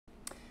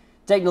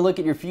Taking a look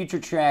at your future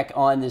track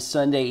on this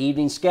Sunday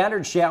evening,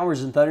 scattered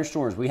showers and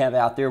thunderstorms we have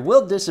out there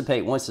will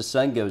dissipate once the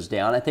sun goes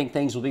down. I think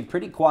things will be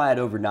pretty quiet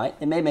overnight.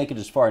 They may make it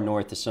as far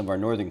north as some of our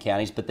northern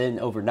counties, but then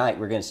overnight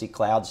we're going to see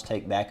clouds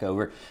take back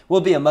over.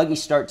 Will be a muggy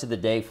start to the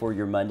day for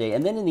your Monday,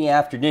 and then in the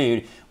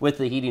afternoon with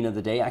the heating of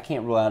the day, I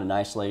can't rule out an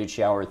isolated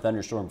shower or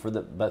thunderstorm,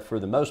 but for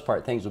the most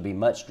part things will be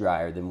much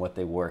drier than what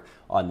they were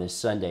on this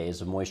Sunday as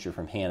the moisture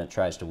from Hannah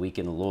tries to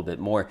weaken a little bit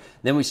more.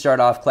 Then we start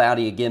off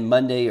cloudy again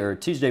Monday or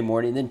Tuesday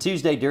morning, then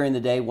Tuesday during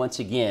the day, once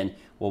again,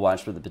 we'll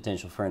watch for the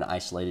potential for an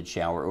isolated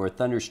shower or a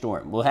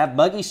thunderstorm. We'll have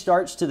muggy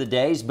starts to the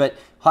days, but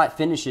hot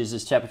finishes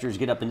as temperatures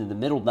get up into the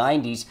middle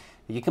 90s.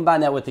 You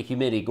combine that with the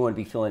humidity, going to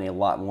be feeling a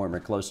lot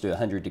warmer, close to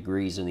 100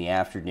 degrees in the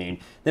afternoon.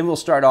 Then we'll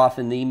start off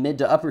in the mid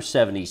to upper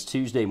 70s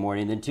Tuesday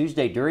morning. Then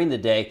Tuesday during the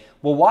day,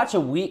 we'll watch a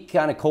weak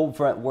kind of cold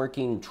front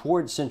working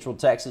towards central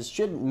Texas.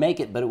 Shouldn't make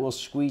it, but it will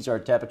squeeze our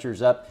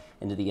temperatures up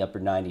into the upper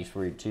 90s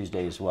for your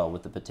Tuesday as well,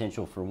 with the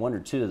potential for one or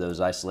two of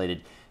those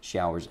isolated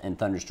showers and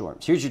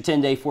thunderstorms. Here's your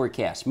 10-day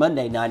forecast.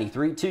 Monday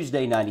 93,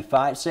 Tuesday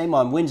 95, same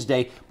on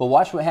Wednesday, but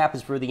watch what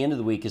happens for the end of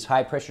the week as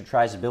high pressure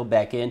tries to build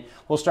back in.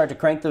 We'll start to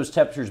crank those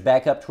temperatures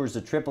back up towards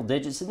the triple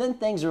digits, and then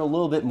things are a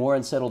little bit more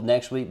unsettled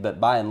next week, but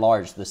by and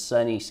large, the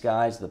sunny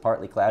skies, the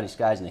partly cloudy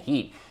skies, and the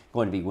heat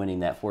going to be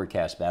winning that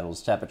forecast battle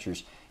as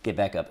temperatures get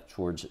back up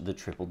towards the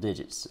triple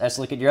digits. Let's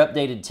look at your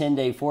updated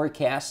 10-day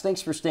forecast. Thanks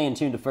for staying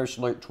tuned to First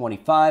Alert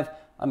 25.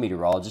 I'm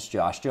meteorologist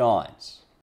Josh Johns.